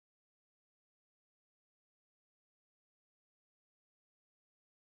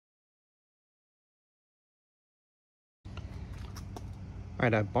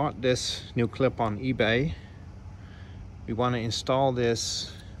Alright, I bought this new clip on eBay. We want to install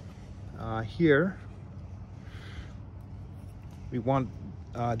this here. We want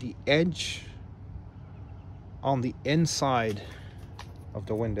the edge on the inside of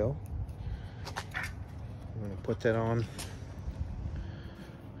the window. I'm going to put that on.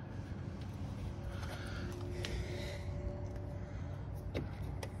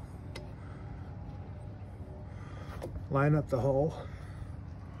 Line up the hole.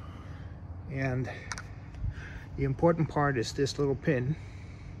 And the important part is this little pin.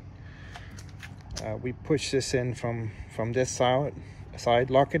 We push this in from this side,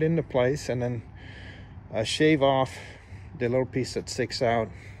 lock it into place, and then shave off the little piece that sticks out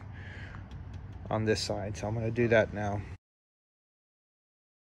on this side. So I'm going to do that now.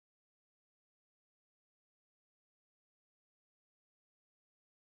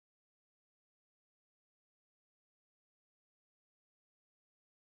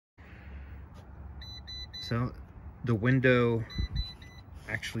 So the window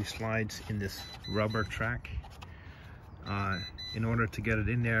actually slides in this rubber track. In order to get it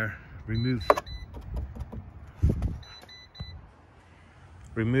in there, remove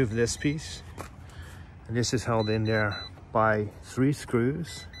this piece, and this is held in there by 3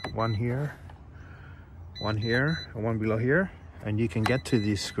 screws, one here, and one below here, and you can get to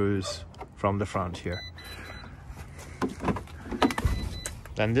these screws from the front here.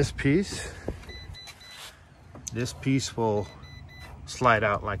 Then this piece will slide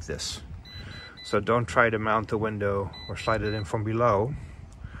out like this. So don't try to mount the window or slide it in from below.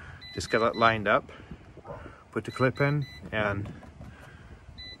 Just get it lined up, put the clip in, and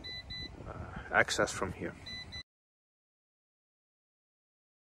access from here.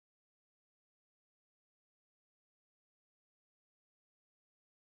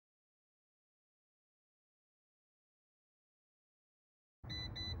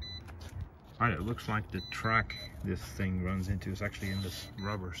 Alright, it looks like the track this thing runs into is actually in this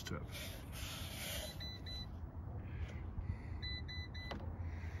rubber strip.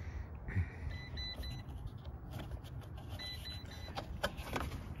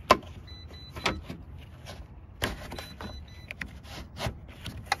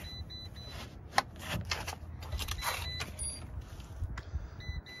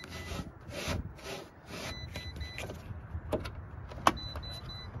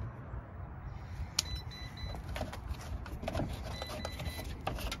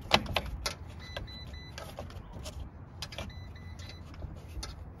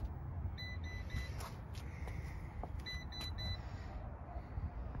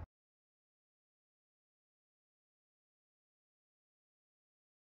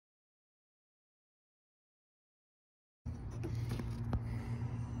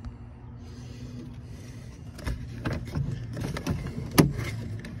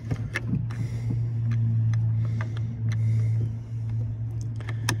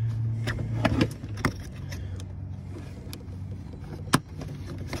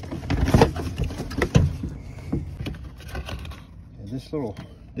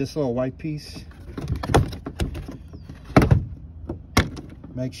 This little white piece,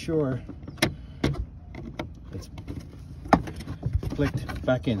 make sure it's clicked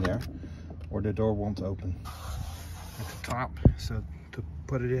back in there or the door won't open at the top. So to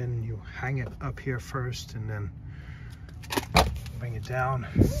put it in, you hang it up here first and then bring it down.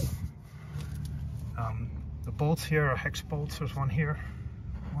 The bolts here are hex bolts. There's one here,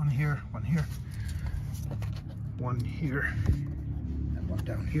 one here, one here, one here, one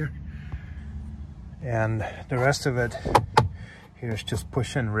down here, and the rest of it here is just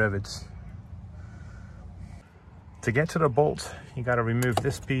push-in rivets. To get to the bolt, you got to remove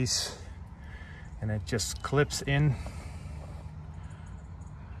this piece, and it just clips in.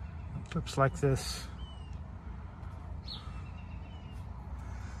 It clips like this.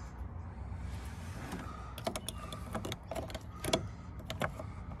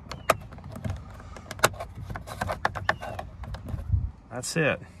 That's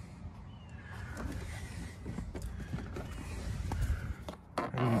it.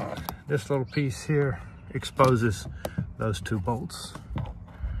 And this little piece here exposes those 2 bolts,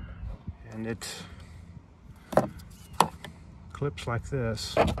 and it clips like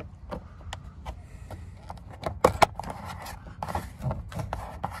this.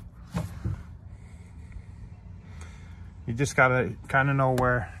 You just gotta kind of know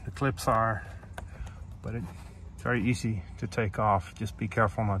where the clips are, but it's very easy to take off. Just be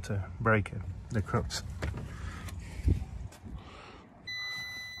careful not to break it, the clips.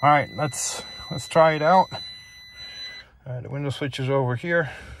 All right, let's try it out. The window switch is over here.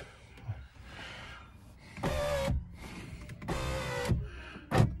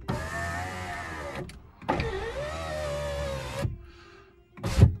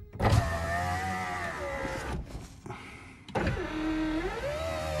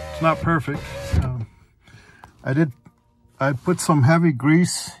 not perfect. I put some heavy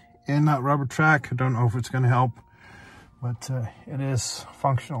grease in that rubber track. I don't know if it's going to help, but it is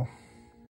functional.